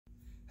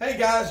Hey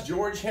guys,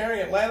 George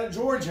Herring, Atlanta,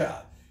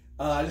 Georgia.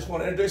 I just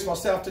want to introduce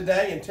myself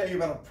today and tell you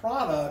about a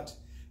product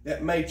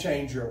that may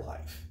change your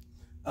life.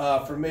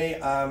 For me,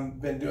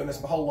 I've been doing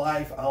this my whole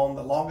life. I own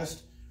the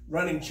longest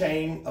running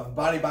chain of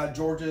Body by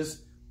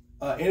George's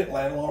in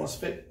Atlanta,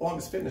 longest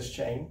fitness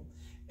chain,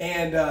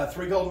 and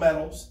 3 gold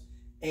medals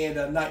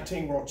and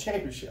 19 world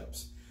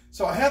championships.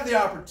 So I have the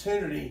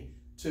opportunity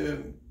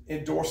to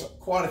endorse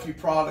quite a few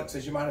products,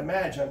 as you might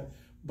imagine,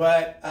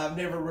 but I've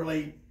never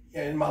really,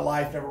 in my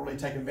life, never really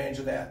taken advantage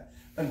of that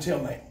until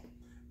now.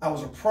 I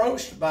was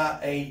approached by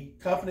a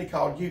company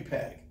called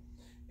UPEG,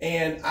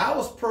 and I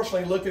was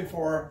personally looking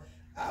for,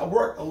 I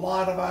worked a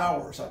lot of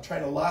hours. I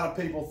trained a lot of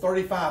people,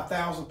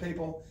 35,000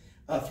 people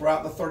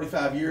throughout the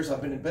 35 years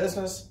I've been in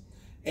business.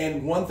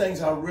 And one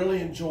thing I really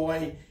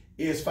enjoy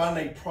is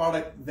finding a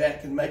product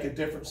that can make a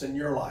difference in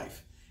your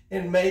life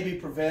and maybe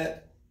prevent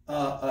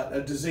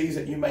a disease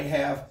that you may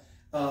have.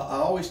 I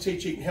always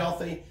teach eating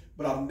healthy,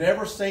 but I've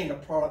never seen a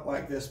product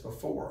like this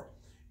before.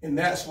 And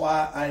that's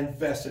why I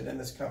invested in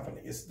this company.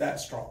 It's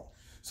that strong.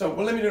 So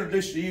let me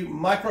introduce to you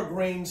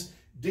Microgreens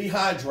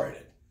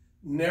Dehydrated.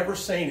 Never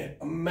seen it.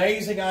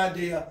 Amazing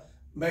idea,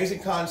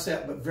 amazing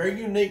concept, but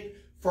very unique,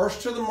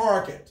 first to the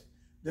market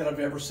that I've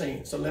ever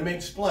seen. So let me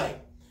explain.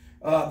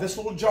 This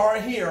little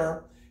jar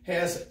here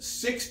has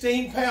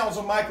 16 pounds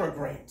of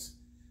microgreens.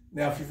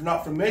 Now, if you're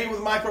not familiar with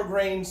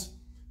microgreens,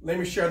 let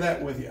me share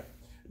that with you.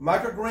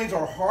 Microgreens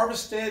are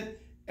harvested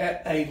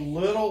at a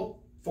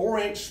little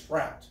 4-inch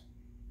sprout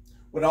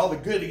with all the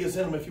goodie is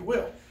in them, if you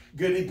will.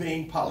 Goodie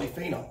being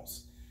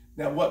polyphenols.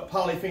 Now, what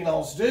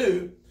polyphenols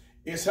do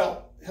is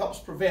helps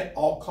prevent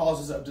all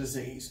causes of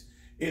disease.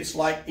 It's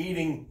like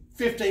eating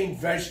 15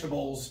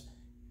 vegetables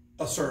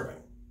a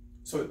serving.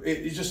 So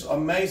it's just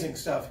amazing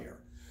stuff here.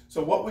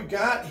 So what we've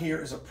got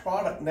here is a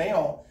product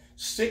now,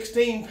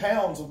 16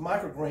 pounds of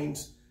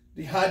microgreens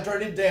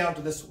dehydrated down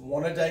to this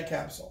 1-a-day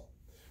capsule.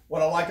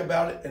 What I like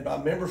about it, and my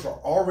members are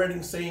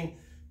already seeing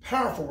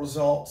powerful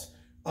results,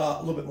 a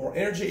little bit more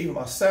energy, even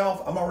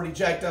myself. I'm already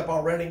jacked up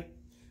already,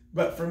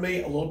 but for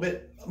me, a little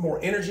bit more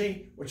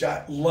energy, which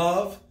I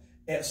love,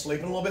 and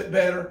sleeping a little bit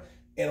better.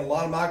 And a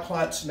lot of my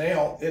clients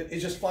now,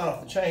 it's just flying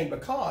off the chain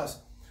because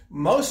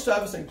most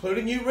of us,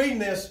 including you reading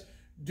this,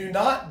 do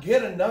not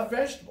get enough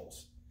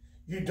vegetables.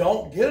 You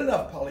don't get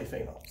enough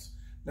polyphenols.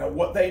 Now,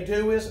 what they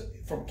do is,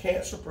 from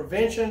cancer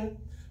prevention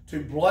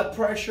to blood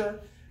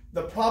pressure,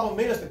 the problem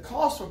is the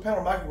cost of a pound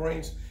of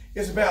microgreens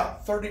is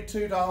about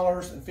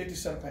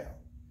 $32.50 a pound.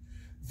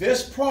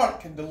 This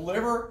product can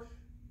deliver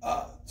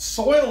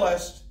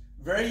soilless,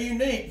 very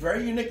unique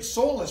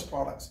soilless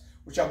products,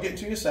 which I'll get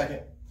into in a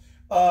second.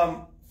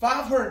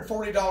 $540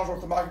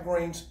 worth of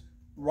microgreens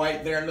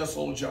right there in this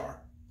little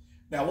jar.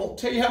 Now, I won't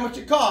tell you how much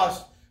it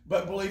costs,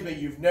 but believe me,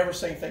 you've never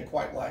seen anything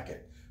quite like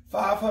it.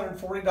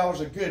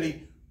 $540 a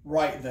goodie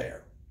right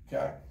there,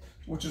 okay?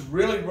 Which is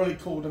really, really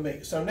cool to me.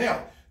 So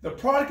now, the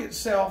product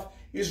itself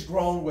is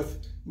grown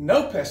with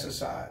no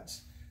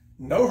pesticides,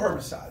 no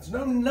herbicides,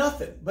 no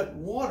nothing but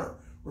water,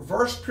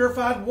 reverse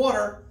purified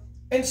water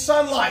and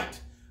sunlight.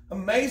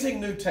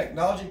 Amazing new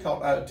technology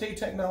called IoT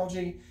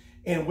technology,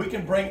 and we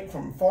can bring it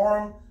from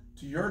farm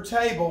to your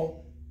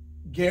table,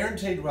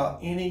 guaranteed without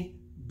any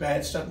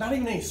bad stuff, not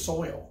even any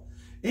soil.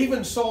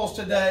 Even soils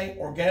today,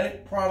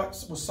 organic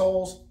products with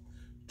soils,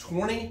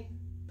 20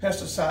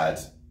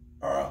 pesticides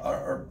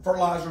or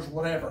fertilizers,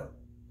 whatever.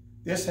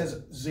 This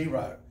has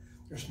 0.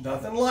 There's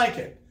nothing like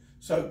it.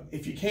 So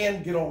if you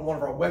can, get on one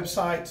of our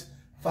websites,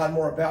 find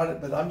more about it.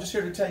 But I'm just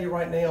here to tell you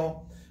right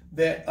now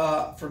that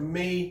for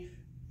me,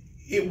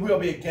 it will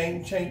be a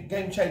game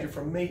changer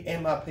for me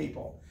and my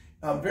people.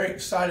 I'm very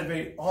excited,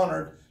 very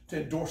honored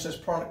to endorse this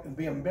product and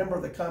be a member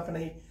of the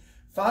company.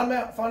 Find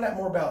out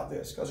more about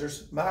this, because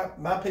there's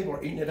my people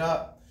are eating it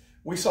up.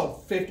 We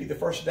sold 50 the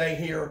first day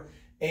here,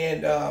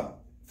 and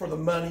for the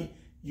money,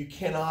 you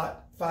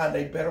cannot find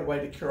a better way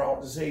to cure all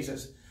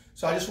diseases.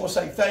 So I just want to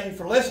say thank you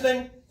for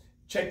listening.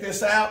 Check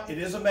this out. It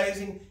is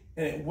amazing,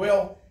 and it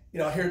will, you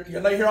know, I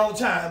hear all the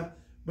time,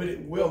 but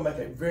it will make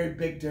a very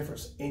big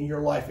difference in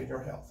your life and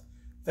your health.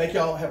 Thank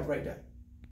y'all. Have a great day.